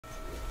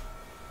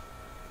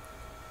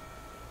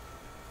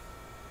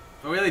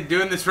Are we like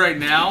doing this right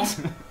now?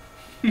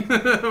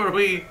 Or are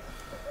we...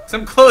 Cause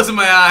I'm closing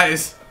my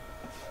eyes.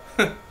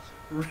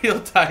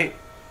 Real tight.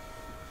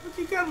 Look,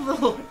 you got a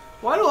little...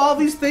 Why do all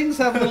these things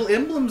have little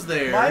emblems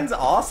there? Mine's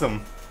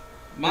awesome.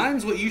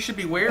 Mine's what you should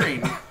be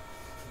wearing.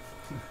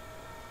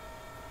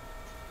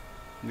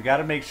 You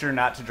gotta make sure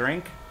not to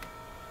drink.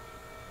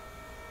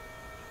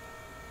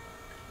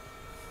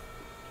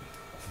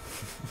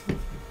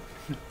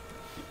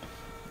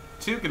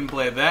 Two can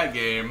play that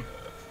game.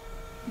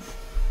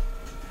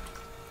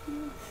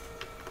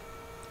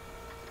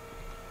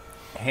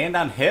 Hand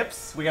on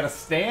hips? We gotta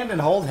stand and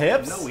hold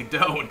hips? No, we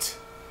don't.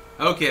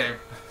 Okay.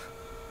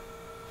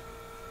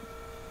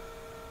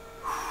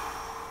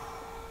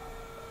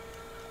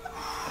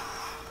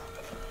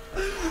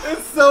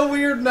 It's so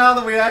weird now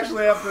that we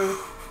actually have to...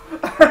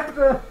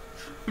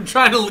 I'm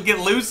trying to get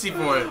Lucy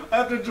for it. I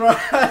have to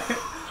drive.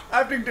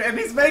 And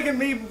he's making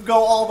me go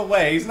all the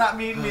way. He's not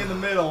meeting me in the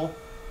middle.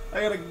 I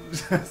gotta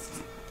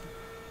just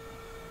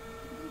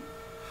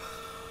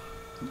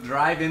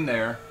drive in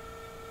there.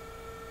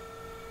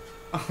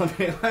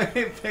 Let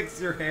me fix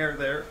your hair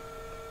there.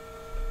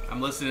 I'm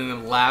listening to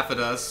them laugh at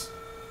us.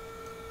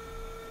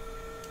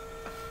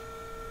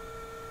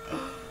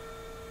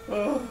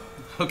 Oh.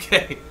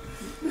 Okay.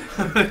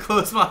 I'm gonna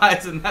close my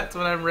eyes and that's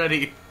when I'm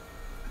ready.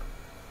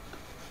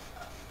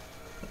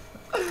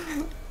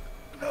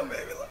 Oh,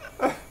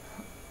 baby.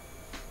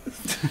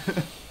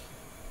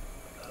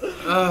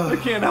 I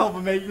can't help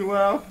but make you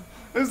laugh.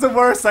 This is the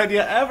worst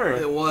idea ever.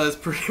 It was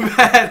pretty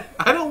bad.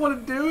 I don't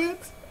want to do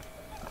it.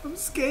 I'm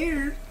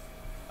scared.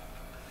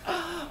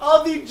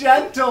 I'll be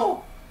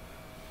gentle.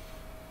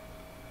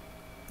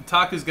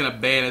 Taku's gonna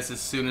ban us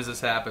as soon as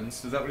this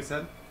happens. Is that what he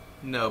said?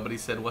 No, but he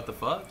said, what the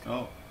fuck?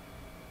 Oh.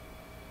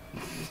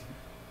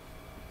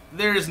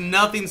 There's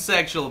nothing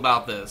sexual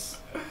about this.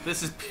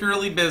 This is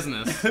purely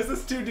business. This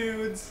is two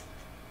dudes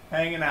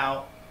hanging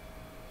out,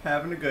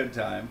 having a good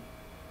time.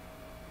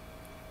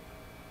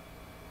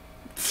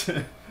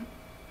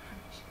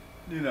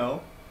 You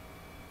know.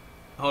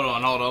 Hold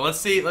on. Let's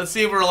see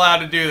if we're allowed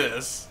to do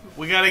this.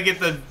 We gotta get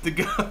the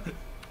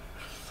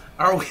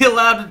Are we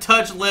allowed to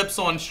touch lips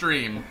on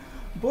stream?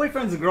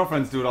 Boyfriends and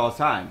girlfriends do it all the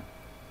time.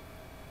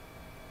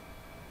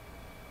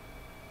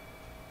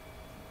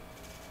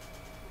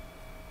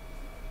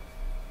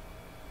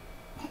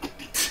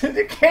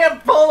 You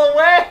can't pull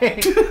away!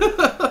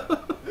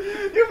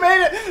 You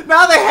made it!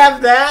 Now they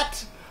have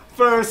that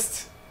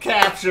first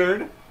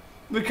captured.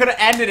 We could have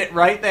ended it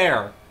right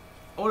there.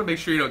 I want to make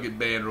sure you don't get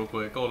banned real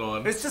quick. Hold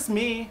on. It's just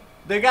me.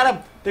 They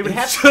would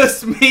have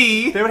just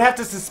me. They would have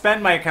to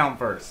suspend my account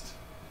first.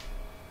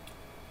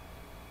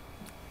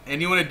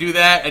 And you want to do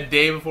that a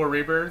day before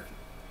Rebirth?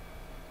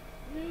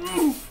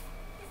 No!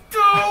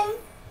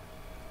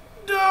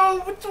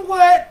 No! It's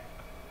wet!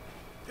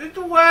 It's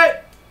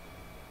wet!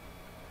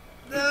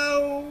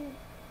 No!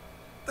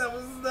 That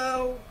was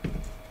no.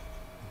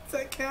 Does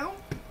that count?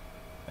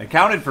 It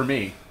counted for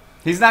me.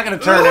 He's not going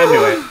to turn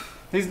into it.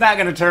 He's not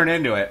going to turn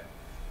into it.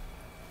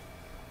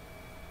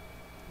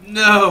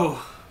 No.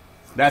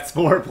 That's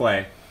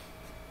foreplay.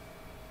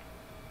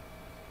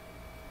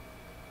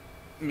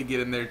 Let me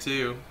get in there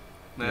too.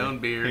 My own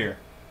beer. Here.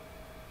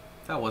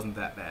 That wasn't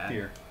that bad.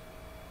 Here.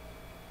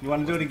 You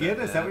want to do it again?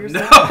 Is that what you're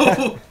saying?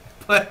 No!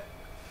 But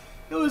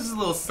it was a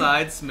little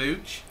side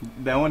smooch.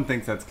 No one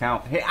thinks that's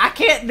count. Hey, I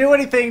can't do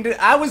anything.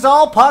 I was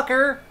all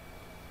pucker.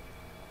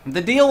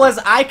 The deal was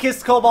I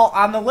kissed Cobalt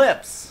on the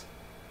lips.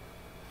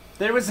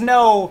 There was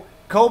no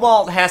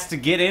Cobalt has to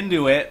get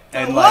into it.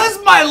 And it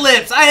was my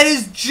lips. I had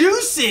his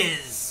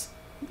juices.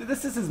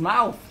 This is his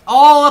mouth.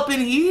 All up in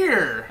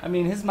here. I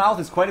mean, his mouth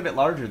is quite a bit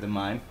larger than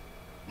mine.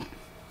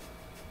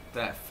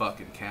 That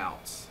fucking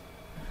counts.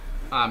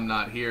 I'm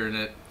not hearing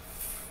it.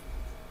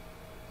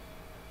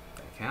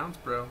 That counts,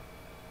 bro.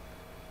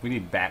 We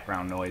need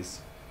background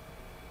noise.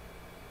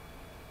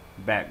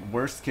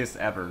 Worst kiss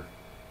ever.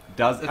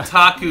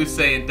 Taku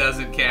saying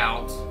doesn't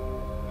count.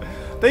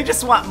 They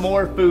just want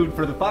more food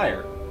for the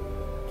fire.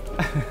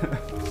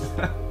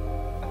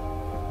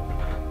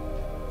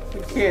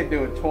 You can't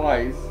do it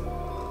twice.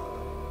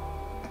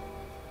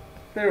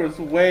 There was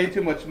way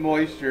too much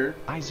moisture.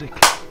 Isaac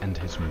and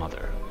his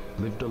mother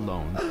lived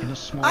alone in a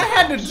small I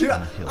had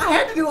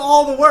to do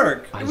all the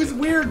work. It was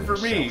Isaac weird for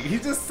me. He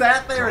just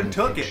sat there and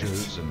took it.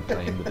 And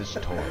playing with his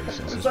toys as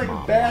It's his like a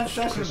mom bad watched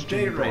session of Christian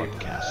date rape.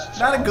 broadcasts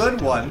Not a on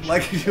good one, television.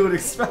 like you would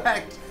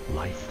expect.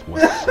 Life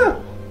was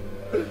simple,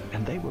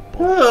 and they were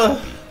both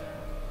happy.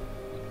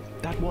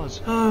 That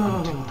was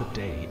until the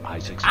day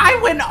Isaac's I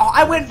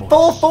went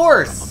full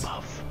force. from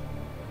above.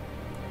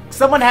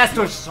 Someone has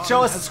to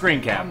show us a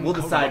screen cap. We'll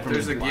decide from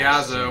There's a here.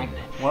 Gyazo.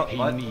 What? He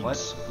What? needs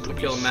What? to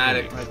be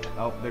Killmatic. saved.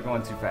 Oh, they're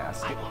going too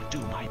fast. I will do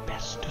my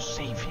best to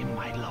save him,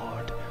 my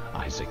lord.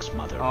 Isaac's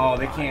mother. Oh,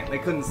 they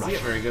replied. couldn't see it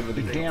very good with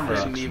the They camera.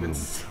 couldn't even-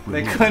 They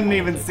remove couldn't all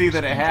even that see was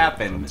that it evil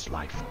happened. from his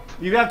life.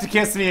 You have to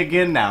kiss me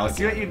again now.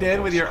 See what you did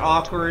with your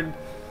awkward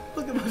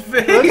Look at my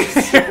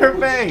face. Your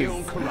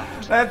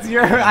face. That's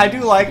your. I do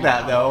like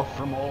that though.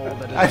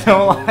 I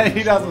don't like.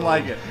 He doesn't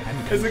like it.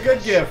 It's a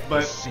good gift,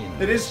 but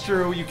it is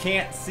true. You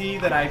can't see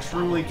that I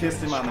truly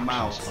kissed him on the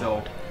mouth.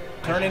 So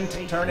turn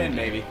in,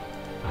 baby.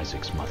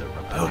 Isaac's mother.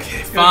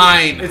 Okay,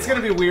 fine. It's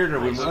gonna be weirder.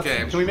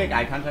 Okay. Can we make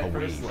eye contact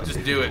Away first? from Just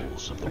the do it.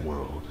 rules of the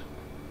world.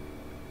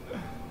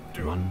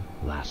 One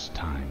last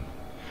time,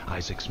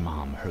 Isaac's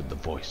mom heard the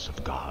voice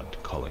of God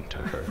calling to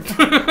her.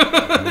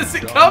 Is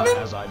it coming?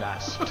 As I've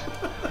asked,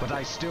 but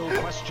I still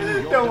question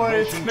your Don't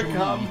worry, it's devotion gonna to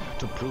come. me.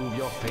 To prove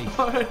your faith,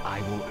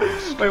 I will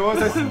ask. Wait, what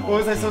was one I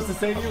more supposed to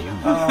say to you?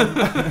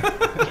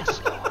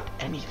 Yes, Lord,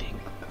 anything.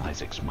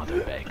 Isaac's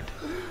mother begged.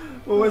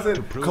 What was it?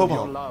 To prove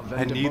Cobalt, your love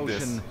I and need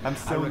devotion, this. I'm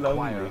so I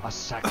require lonely. a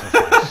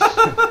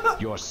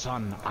sacrifice. Your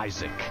son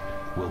Isaac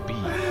will be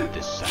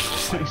this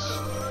sacrifice.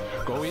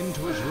 Go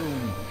into his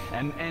room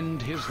and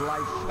end his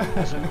life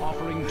as an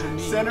offering to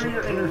me. Center to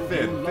your inner prove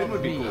Finn. you Finn love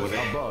would be me cool with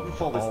it. above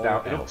Pull this all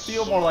down. It'll else.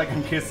 feel more like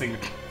I'm kissing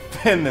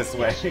Finn this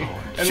way, Yes, Lord.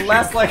 and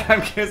less like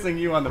I'm kissing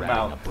you on the Grabbing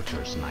a mouth.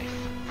 butcher's knife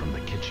from the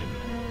kitchen.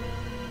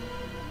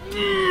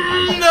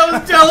 That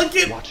was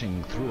delicate.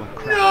 Watching through a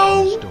crack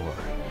No. in his door,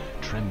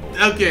 trembled.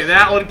 Okay,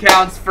 that one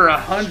counts for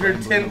Scrambling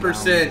around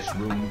 110%. this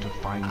room to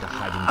find a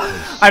hiding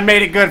place. I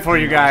made it good for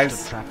you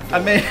guys. I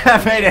made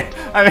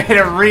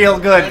it real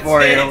good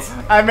for you. That's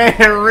it. I made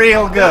it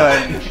real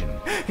good.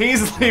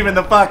 He's leaving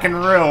the fucking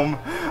room.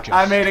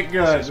 I made it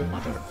As his good.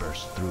 mother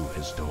burst through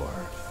his door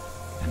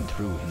and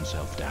threw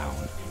himself down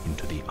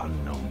into the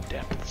unknown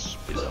depths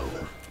below.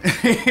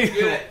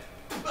 Good.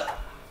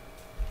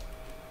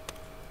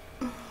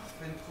 Been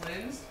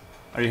cleansed?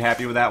 Are you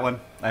happy with that one?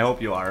 I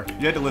hope you are.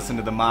 You had to listen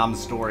to the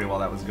mom's story while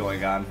that was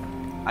going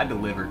on. I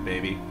delivered,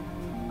 baby.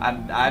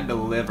 I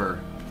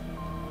deliver.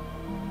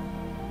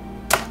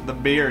 The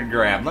beard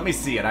grab. Let me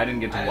see it. I didn't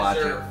get to watch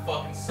it. a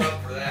fucking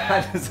sub for I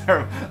that.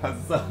 deserve a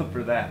sub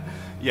for that.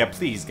 Yeah,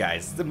 please,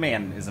 guys. The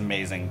man is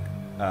amazing.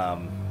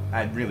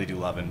 I really do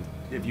love him.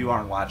 If you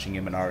aren't watching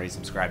him and already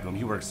subscribed to him,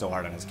 he works so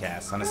hard on his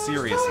cast. On a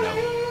serious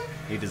note,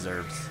 he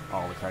deserves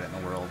all the credit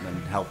in the world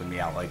and helping me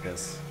out like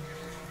this.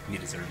 He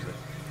deserves it.